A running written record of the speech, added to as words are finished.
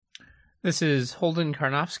This is Holden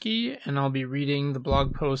Karnofsky, and I'll be reading the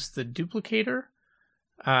blog post The Duplicator.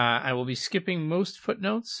 I will be skipping most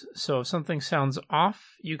footnotes, so if something sounds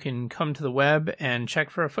off, you can come to the web and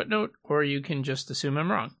check for a footnote, or you can just assume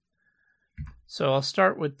I'm wrong. So I'll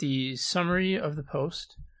start with the summary of the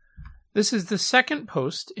post. This is the second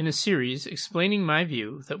post in a series explaining my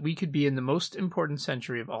view that we could be in the most important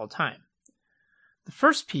century of all time. The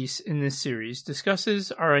first piece in this series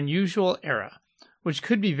discusses our unusual era, which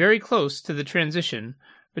could be very close to the transition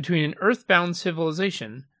between an earthbound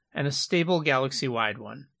civilization and a stable galaxy-wide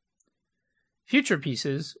one. Future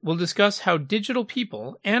pieces will discuss how digital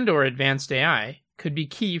people and/or advanced AI could be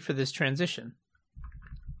key for this transition.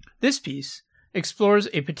 This piece explores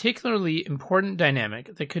a particularly important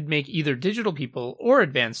dynamic that could make either digital people or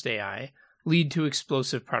advanced AI lead to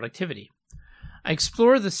explosive productivity. I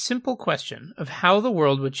explore the simple question of how the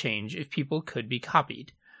world would change if people could be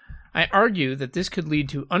copied. I argue that this could lead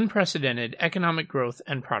to unprecedented economic growth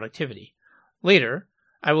and productivity. Later,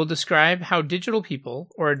 I will describe how digital people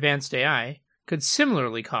or advanced AI could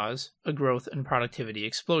similarly cause a growth and productivity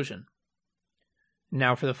explosion.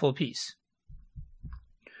 Now for the full piece.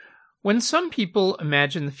 When some people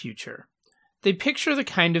imagine the future, they picture the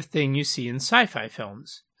kind of thing you see in sci-fi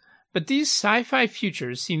films. But these sci-fi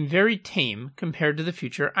futures seem very tame compared to the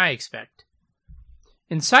future I expect.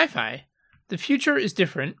 In sci-fi, the future is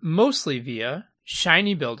different mostly via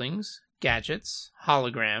shiny buildings, gadgets,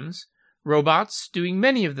 holograms, robots doing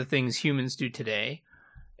many of the things humans do today,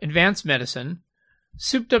 advanced medicine,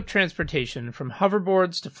 souped-up transportation from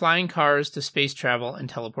hoverboards to flying cars to space travel and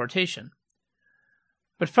teleportation.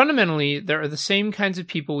 But fundamentally, there are the same kinds of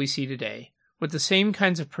people we see today, with the same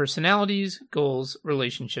kinds of personalities, goals,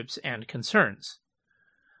 relationships, and concerns.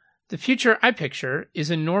 The future I picture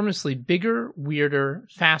is enormously bigger, weirder,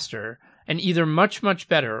 faster, and either much, much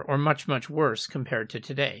better or much, much worse compared to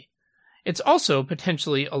today. It's also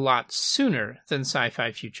potentially a lot sooner than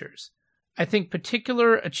sci-fi futures. I think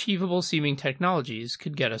particular achievable-seeming technologies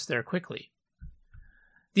could get us there quickly.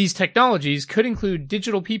 These technologies could include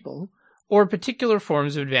digital people or particular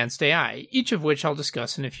forms of advanced AI, each of which I'll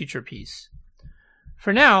discuss in a future piece.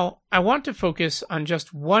 For now, I want to focus on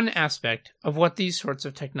just one aspect of what these sorts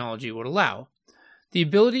of technology would allow: the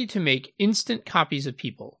ability to make instant copies of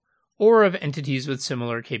people, or of entities with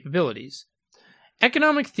similar capabilities.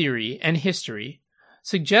 Economic theory and history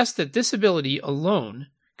suggest that this ability alone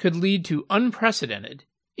could lead to unprecedented,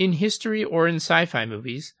 in history or in sci-fi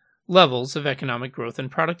movies, levels of economic growth and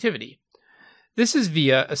productivity. This is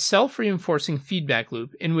via a self-reinforcing feedback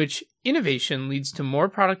loop in which innovation leads to more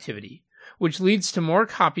productivity, which leads to more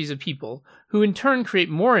copies of people, who in turn create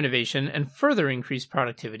more innovation and further increase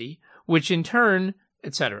productivity, which in turn,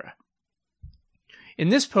 etc. In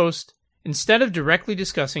this post, instead of directly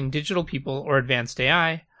discussing digital people or advanced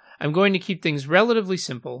AI, I'm going to keep things relatively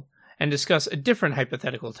simple and discuss a different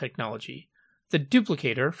hypothetical technology, the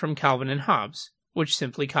duplicator from Calvin and Hobbes, which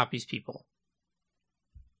simply copies people.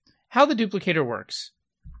 How the duplicator works.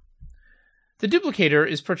 The duplicator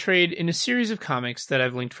is portrayed in a series of comics that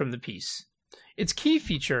I've linked from the piece. Its key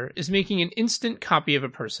feature is making an instant copy of a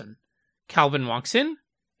person. Calvin walks in,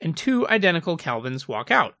 and two identical Calvins walk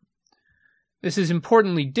out. This is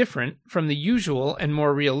importantly different from the usual and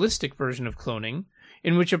more realistic version of cloning,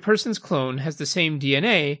 in which a person's clone has the same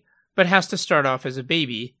DNA, but has to start off as a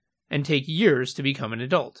baby and take years to become an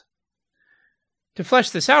adult. To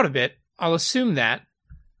flesh this out a bit, I'll assume that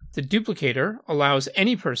the duplicator allows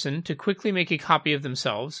any person to quickly make a copy of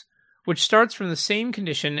themselves, which starts from the same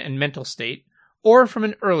condition and mental state, or from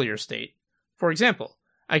an earlier state. For example,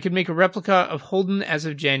 I could make a replica of Holden as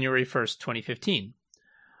of January 1st, 2015.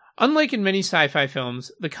 Unlike in many sci-fi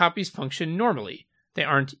films, the copies function normally. They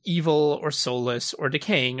aren't evil or soulless or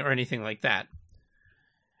decaying or anything like that.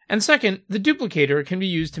 And second, the duplicator can be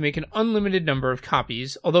used to make an unlimited number of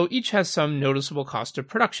copies, although each has some noticeable cost of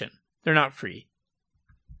production. They're not free.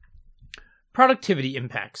 Productivity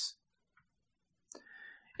impacts.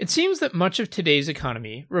 It seems that much of today's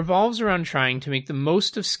economy revolves around trying to make the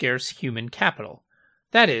most of scarce human capital.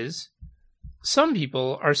 That is, some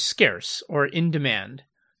people are scarce or in demand.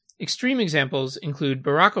 Extreme examples include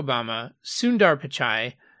Barack Obama, Sundar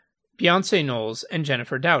Pichai, Beyonce Knowles, and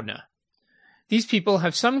Jennifer Doudna. These people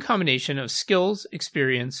have some combination of skills,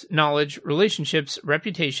 experience, knowledge, relationships,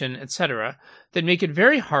 reputation, etc. that make it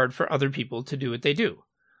very hard for other people to do what they do.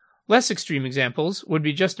 Less extreme examples would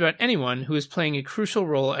be just about anyone who is playing a crucial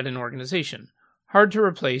role at an organization, hard to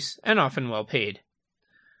replace and often well paid.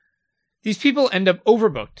 These people end up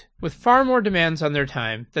overbooked, with far more demands on their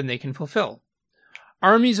time than they can fulfill.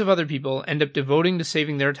 Armies of other people end up devoting to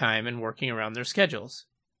saving their time and working around their schedules.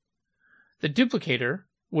 The duplicator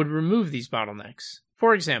would remove these bottlenecks.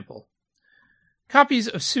 For example, copies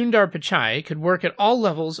of Sundar Pichai could work at all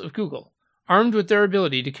levels of Google, armed with their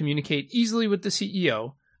ability to communicate easily with the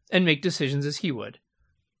CEO and make decisions as he would.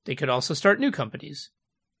 They could also start new companies.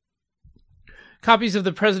 Copies of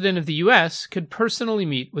the President of the U.S. could personally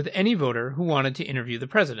meet with any voter who wanted to interview the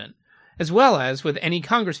President, as well as with any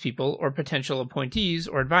congresspeople or potential appointees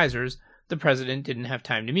or advisors the President didn't have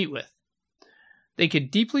time to meet with. They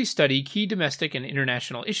could deeply study key domestic and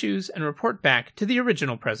international issues and report back to the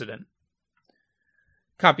original President.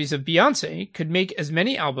 Copies of Beyoncé could make as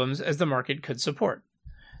many albums as the market could support.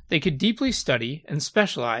 They could deeply study and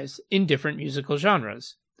specialize in different musical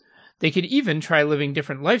genres. They could even try living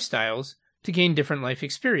different lifestyles to gain different life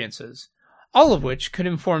experiences, all of which could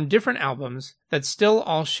inform different albums that still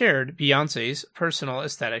all shared Beyoncé's personal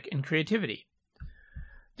aesthetic and creativity.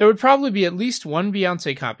 There would probably be at least one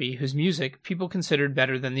Beyoncé copy whose music people considered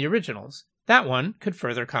better than the originals. That one could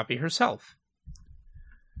further copy herself.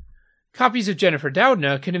 Copies of Jennifer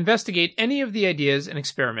Doudna could investigate any of the ideas and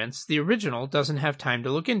experiments the original doesn't have time to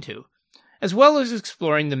look into, as well as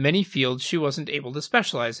exploring the many fields she wasn't able to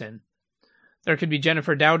specialize in. There could be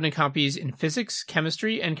Jennifer Doudna copies in physics,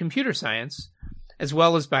 chemistry, and computer science, as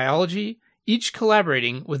well as biology, each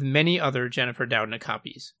collaborating with many other Jennifer Doudna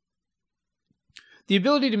copies. The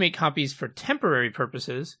ability to make copies for temporary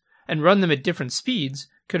purposes and run them at different speeds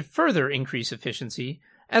could further increase efficiency,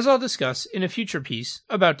 as I'll discuss in a future piece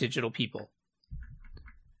about digital people.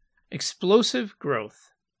 Explosive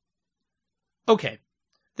growth. Okay,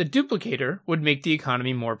 the duplicator would make the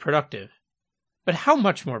economy more productive. But how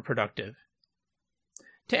much more productive?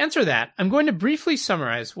 To answer that, I'm going to briefly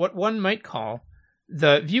summarize what one might call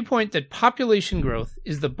the viewpoint that population growth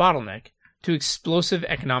is the bottleneck to explosive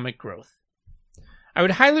economic growth. I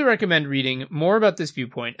would highly recommend reading more about this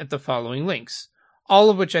viewpoint at the following links, all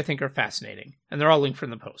of which I think are fascinating, and they're all linked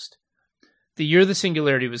from the post. The Year the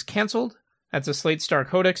Singularity Was Cancelled. That's a Slate Star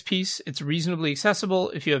Codex piece. It's reasonably accessible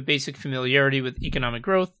if you have basic familiarity with economic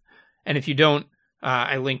growth, and if you don't,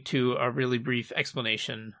 I link to a really brief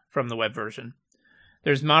explanation from the web version.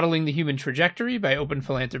 There's Modeling the Human Trajectory by Open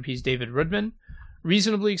Philanthropy's David Rudman,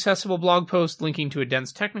 reasonably accessible blog post linking to a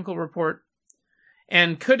dense technical report,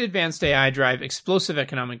 and Could Advanced AI Drive Explosive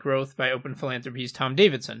Economic Growth by Open Philanthropy's Tom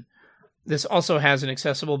Davidson. This also has an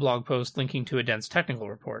accessible blog post linking to a dense technical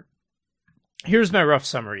report. Here's my rough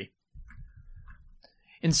summary.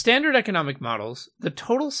 In standard economic models, the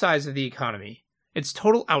total size of the economy, its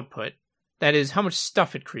total output, that is, how much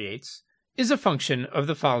stuff it creates, is a function of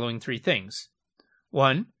the following three things.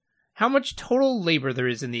 1. How much total labor there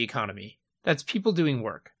is in the economy. That's people doing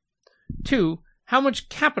work. 2. How much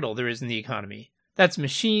capital there is in the economy. That's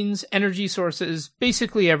machines, energy sources,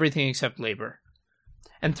 basically everything except labor.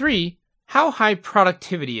 And 3. How high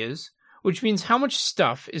productivity is, which means how much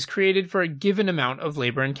stuff is created for a given amount of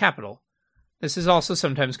labor and capital. This is also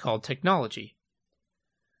sometimes called technology.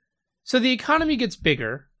 So the economy gets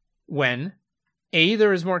bigger when A.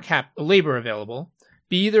 There is more labor available,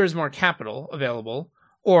 B. There is more capital available,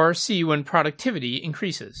 or C. When productivity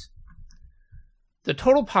increases. The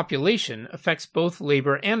total population affects both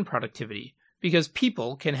labor and productivity because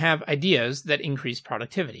people can have ideas that increase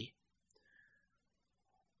productivity.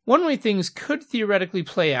 One way things could theoretically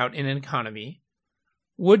play out in an economy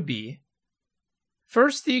would be,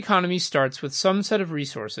 first, the economy starts with some set of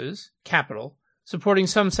resources, capital, supporting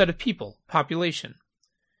some set of people, population.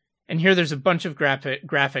 And here there's a bunch of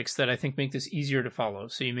graphics that I think make this easier to follow,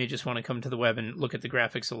 so you may just want to come to the web and look at the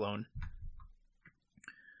graphics alone.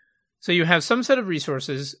 So you have some set of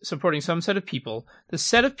resources supporting some set of people. The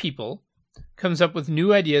set of people comes up with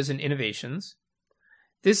new ideas and innovations.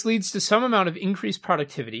 This leads to some amount of increased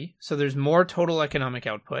productivity, so there's more total economic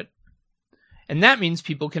output. And that means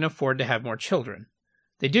people can afford to have more children.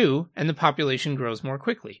 They do, and the population grows more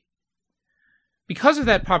quickly. Because of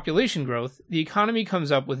that population growth, the economy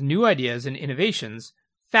comes up with new ideas and innovations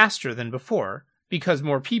faster than before, because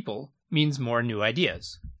more people means more new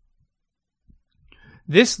ideas.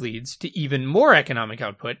 This leads to even more economic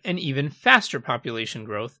output and even faster population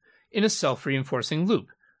growth in a self-reinforcing loop.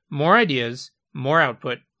 More ideas, more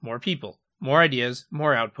output, more people. More ideas,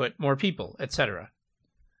 more output, more people, etc.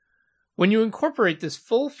 When you incorporate this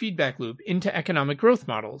full feedback loop into economic growth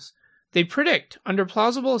models, they predict, under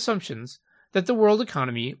plausible assumptions, that the world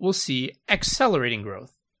economy will see accelerating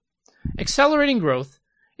growth. Accelerating growth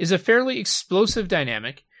is a fairly explosive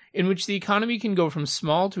dynamic in which the economy can go from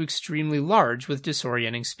small to extremely large with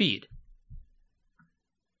disorienting speed.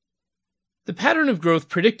 The pattern of growth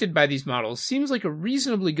predicted by these models seems like a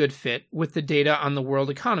reasonably good fit with the data on the world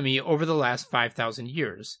economy over the last 5,000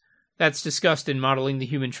 years. That's discussed in Modeling the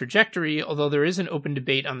Human Trajectory, although there is an open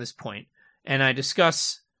debate on this point, and I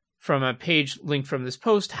discuss from a page linked from this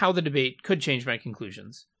post how the debate could change my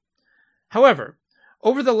conclusions. However,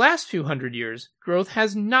 over the last few hundred years, growth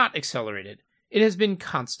has not accelerated. It has been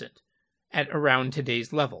constant, at around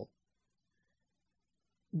today's level.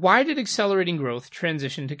 Why did accelerating growth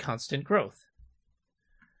transition to constant growth?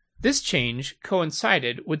 This change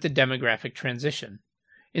coincided with the demographic transition.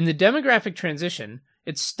 In the demographic transition,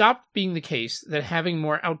 it stopped being the case that having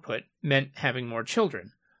more output meant having more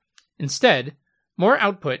children. Instead, more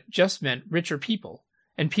output just meant richer people,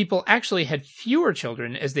 and people actually had fewer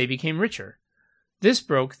children as they became richer. This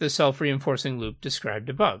broke the self-reinforcing loop described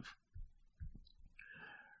above.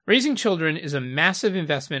 Raising children is a massive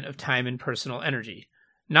investment of time and personal energy,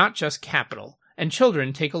 not just capital, and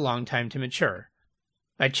children take a long time to mature.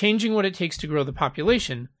 By changing what it takes to grow the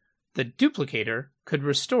population, the duplicator could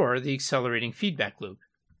restore the accelerating feedback loop.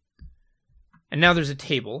 And now there's a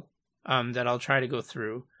table that I'll try to go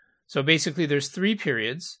through. So basically there's 3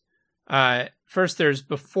 periods. First, there's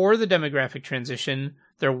before the demographic transition,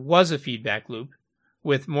 there was a feedback loop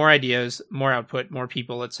with more ideas, more output, more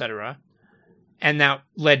people, etc. And that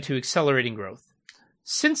led to accelerating growth.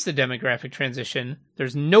 Since the demographic transition,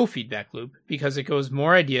 there's no feedback loop because it goes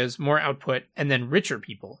more ideas, more output, and then richer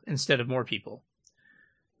people instead of more people.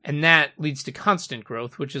 And that leads to constant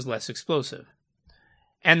growth, which is less explosive.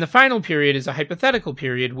 And the final period is a hypothetical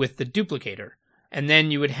period with the duplicator. And then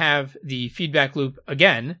you would have the feedback loop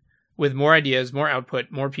again with more ideas, more output,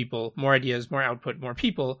 more people, more ideas, more output, more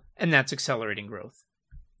people, and that's accelerating growth.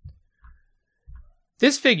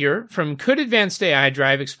 This figure from Could Advanced AI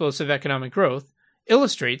Drive Explosive Economic Growth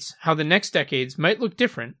illustrates how the next decades might look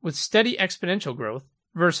different with steady exponential growth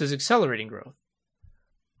versus accelerating growth.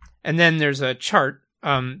 And then there's a chart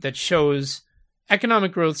that shows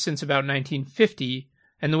economic growth since about 1950,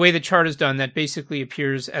 and the way the chart is done, that basically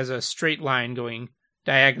appears as a straight line going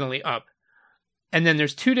diagonally up. And then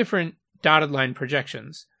there's 2 different dotted line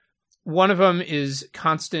projections. One of them is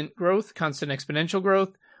constant growth, constant exponential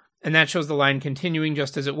growth, and that shows the line continuing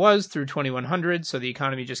just as it was through 2100, so the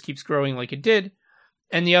economy just keeps growing like it did.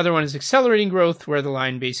 And the other one is accelerating growth, where the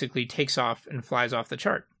line basically takes off and flies off the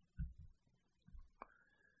chart.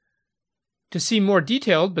 To see more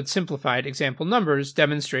detailed but simplified example numbers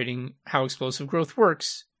demonstrating how explosive growth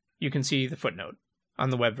works, you can see the footnote on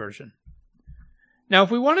the web version. Now,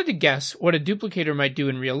 if we wanted to guess what a duplicator might do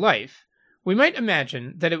in real life, we might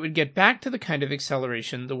imagine that it would get back to the kind of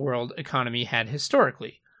acceleration the world economy had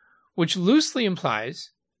historically, which loosely implies,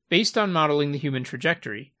 based on modeling the human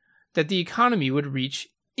trajectory, that the economy would reach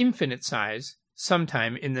infinite size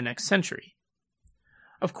sometime in the next century.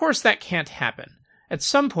 Of course, that can't happen. At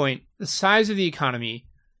some point, the size of the economy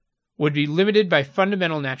would be limited by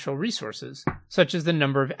fundamental natural resources, such as the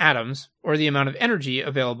number of atoms or the amount of energy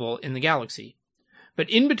available in the galaxy. But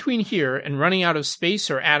in between here and running out of space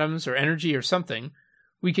or atoms or energy or something,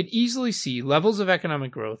 we could easily see levels of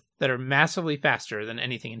economic growth that are massively faster than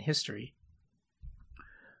anything in history.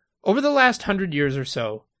 Over the last 100 years or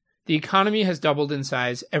so, the economy has doubled in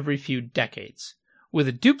size every few decades. With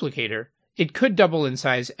a duplicator, it could double in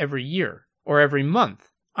size every year or every month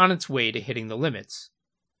on its way to hitting the limits.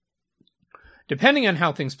 Depending on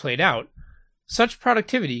how things played out, such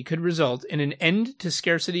productivity could result in an end to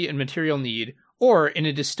scarcity and material need, or in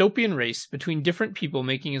a dystopian race between different people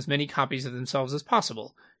making as many copies of themselves as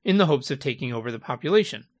possible, in the hopes of taking over the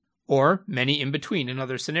population, or many in between in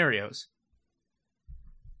other scenarios.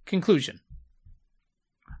 Conclusion.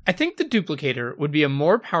 I think the duplicator would be a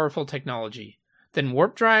more powerful technology than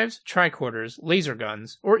warp drives, tricorders, laser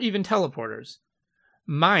guns, or even teleporters.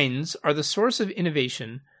 Minds are the source of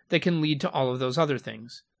innovation that can lead to all of those other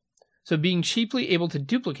things. So being cheaply able to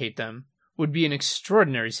duplicate them would be an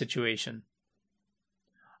extraordinary situation.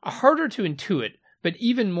 A harder to intuit, but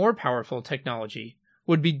even more powerful technology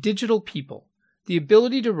would be digital people, the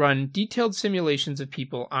ability to run detailed simulations of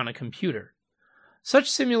people on a computer.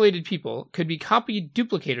 Such simulated people could be copied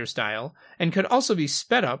duplicator style and could also be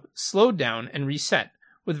sped up, slowed down, and reset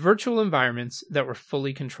with virtual environments that were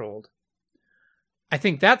fully controlled. I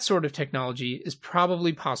think that sort of technology is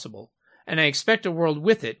probably possible, and I expect a world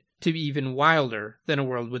with it to be even wilder than a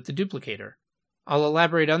world with the duplicator. I'll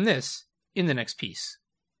elaborate on this in the next piece.